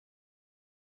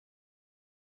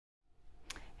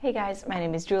Hey guys, my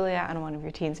name is Julia and I'm one of your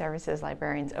teen services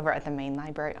librarians over at the main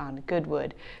library on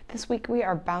Goodwood. This week we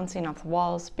are bouncing off the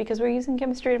walls because we're using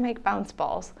chemistry to make bounce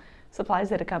balls. Supplies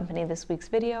that accompany this week's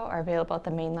video are available at the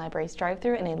main library's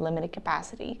drive-thru in a limited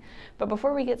capacity. But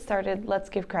before we get started, let's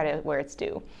give credit where it's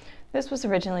due. This was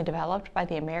originally developed by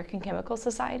the American Chemical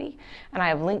Society, and I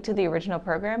have linked to the original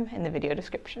program in the video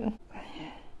description.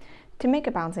 To make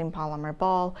a bouncing polymer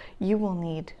ball, you will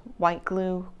need white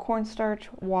glue, cornstarch,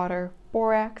 water,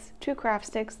 borax, 2 craft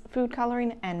sticks, food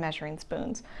coloring, and measuring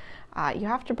spoons. You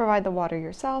have to provide the water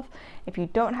yourself. If you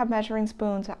don't have measuring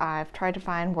spoons, I've tried to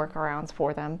find workarounds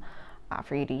for them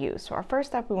for you to use. So our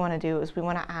first step we want to do is we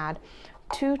want to add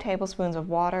 2 tablespoons of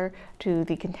water to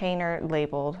the container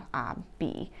labeled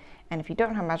B. And if you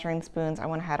don't have measuring spoons, I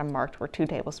went ahead and marked where 2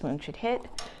 tablespoons should hit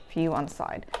for you on the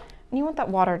side. And you want that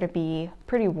water to be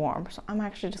pretty warm, so I'm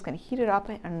actually just going to heat it up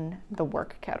in the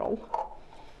work kettle.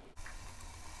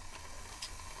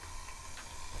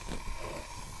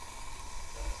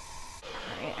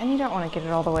 Alright, and you don't want to get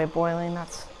it all the way boiling,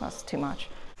 that's too much.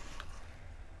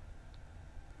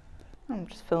 I'm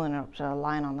just filling it up to a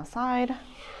line on the side.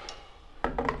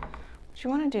 What you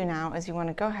want to do now is you want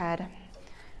to go ahead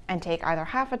and take either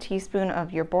half a teaspoon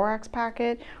of your borax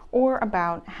packet or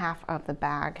about half of the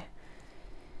bag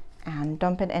and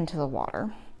dump it into the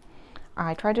water.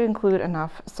 I tried to include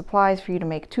enough supplies for you to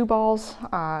make 2 balls,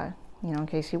 in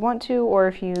case you want to, or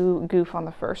if you goof on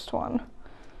the first one.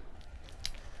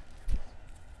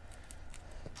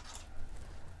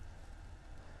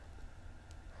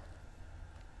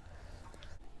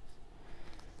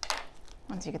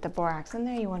 Once you get the borax in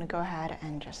there, you want to go ahead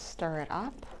and just stir it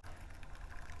up.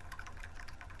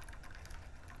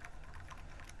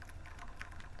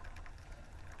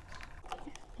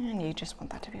 And you just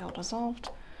want that to be all dissolved.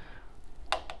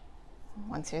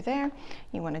 Once you're there,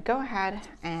 you want to go ahead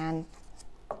and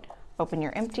open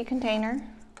your empty container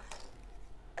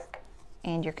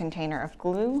and your container of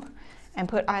glue and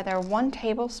put either 1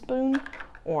 tablespoon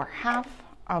or half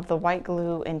of the white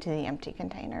glue into the empty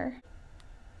container.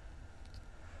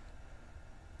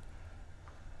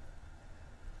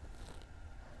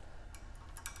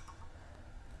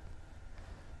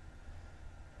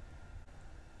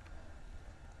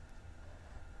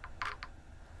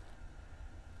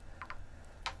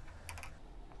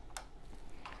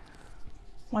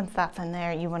 Once that's in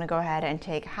there, you want to go ahead and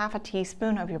take half a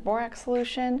teaspoon of your borax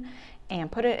solution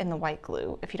and put it in the white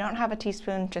glue. If you don't have a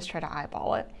teaspoon, just try to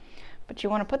eyeball it. But you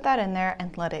want to put that in there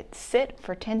and let it sit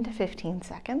for 10 to 15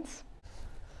 seconds.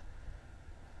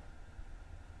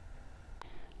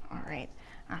 All right,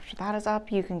 after that is up,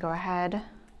 you can go ahead,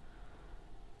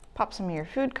 pop some of your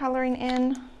food coloring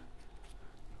in.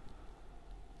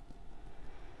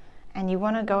 And you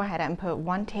want to go ahead and put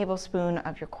 1 tablespoon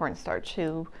of your cornstarch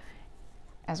too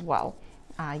as well.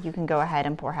 You can go ahead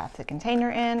and pour half the container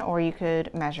in, or you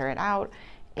could measure it out.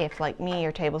 If, like me,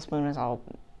 your tablespoon is all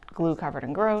glue covered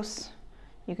and gross,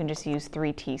 you can just use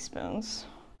 3 teaspoons.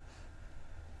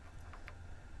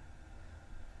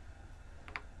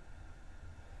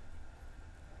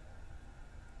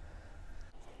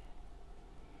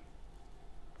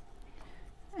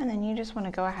 And then you just want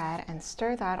to go ahead and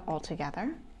stir that all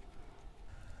together.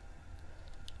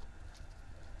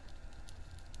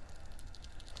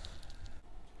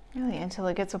 Really until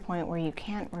it gets a point where you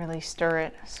can't really stir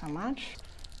it so much.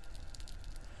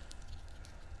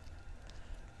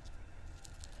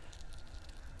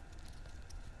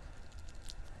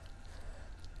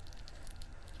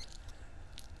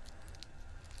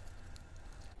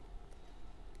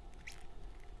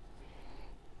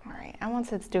 All right, and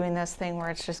once it's doing this thing where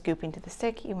it's just gooping to the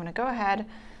stick, you want to go ahead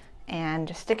and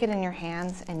just stick it in your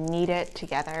hands and knead it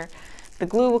together. The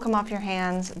glue will come off your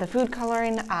hands. The food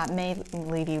coloring may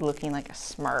leave you looking like a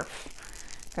Smurf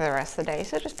for the rest of the day,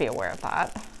 so just be aware of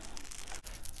that.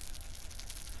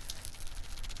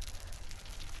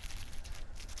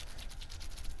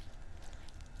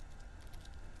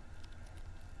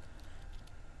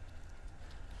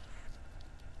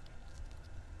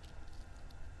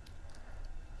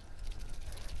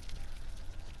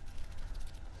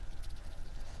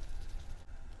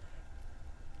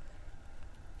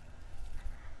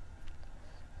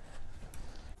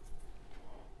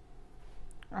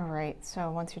 All right,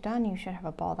 so once you're done, you should have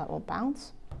a ball that will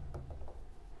bounce.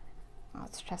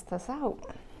 Let's test this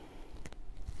out.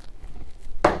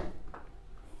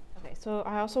 Okay, so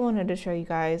I also wanted to show you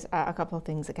guys a couple of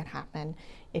things that can happen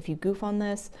if you goof on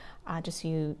this, just so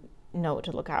you know what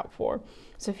to look out for.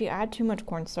 So if you add too much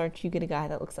cornstarch, you get a guy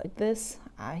that looks like this.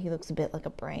 He looks a bit like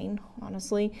a brain,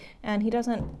 honestly, and he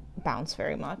doesn't bounce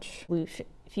very much.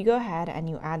 If you go ahead and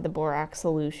you add the borax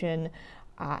solution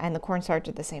and the cornstarch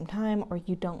at the same time, or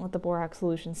you don't let the borax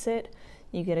solution sit,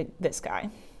 you get this guy.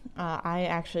 I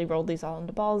actually rolled these all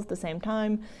into balls at the same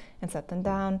time and set them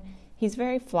down. He's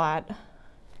very flat.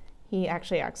 He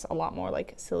actually acts a lot more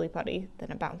like silly putty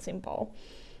than a bouncing ball.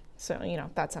 So, you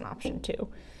know, that's an option too.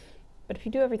 But if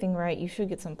you do everything right, you should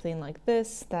get something like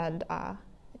this that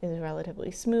is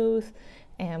relatively smooth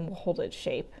and will hold its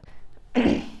shape.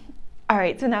 All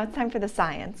right, so now it's time for the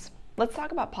science. Let's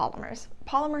talk about polymers.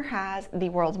 Polymer has the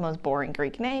world's most boring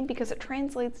Greek name because it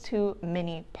translates to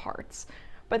many parts.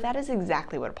 But that is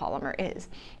exactly what a polymer is.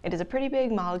 It is a pretty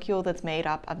big molecule that's made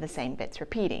up of the same bits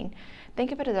repeating.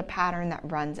 Think of it as a pattern that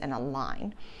runs in a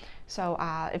line. So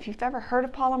if you've ever heard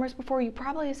of polymers before, you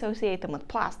probably associate them with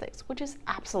plastics, which is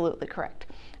absolutely correct.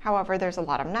 However, there's a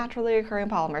lot of naturally occurring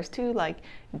polymers too, like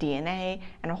DNA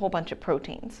and a whole bunch of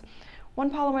proteins. One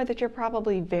polymer that you're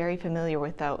probably very familiar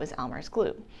with, though, is Elmer's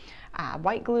glue.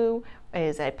 White glue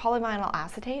is a polyvinyl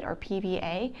acetate, or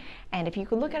PVA, and if you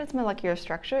could look at its molecular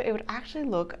structure, it would actually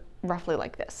look roughly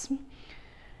like this.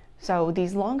 So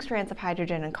these long strands of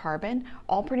hydrogen and carbon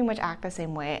all pretty much act the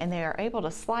same way, and they are able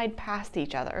to slide past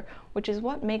each other, which is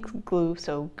what makes glue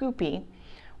so goopy.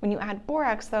 When you add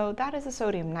borax, though, that is a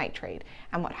sodium nitrate,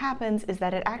 and what happens is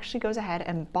that it actually goes ahead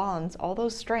and bonds all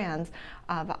those strands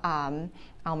of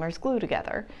Elmer's glue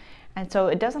together. And so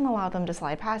it doesn't allow them to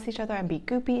slide past each other and be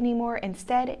goopy anymore.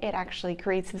 Instead, it actually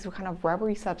creates this kind of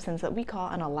rubbery substance that we call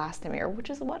an elastomer, which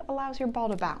is what allows your ball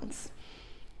to bounce.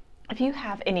 If you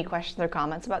have any questions or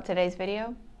comments about today's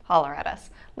video, holler at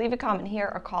us. Leave a comment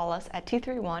here or call us at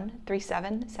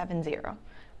 231-3770.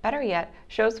 Better yet,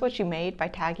 show us what you made by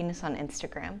tagging us on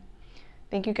Instagram.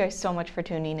 Thank you guys so much for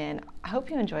tuning in. I hope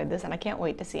you enjoyed this, and I can't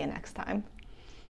wait to see you next time.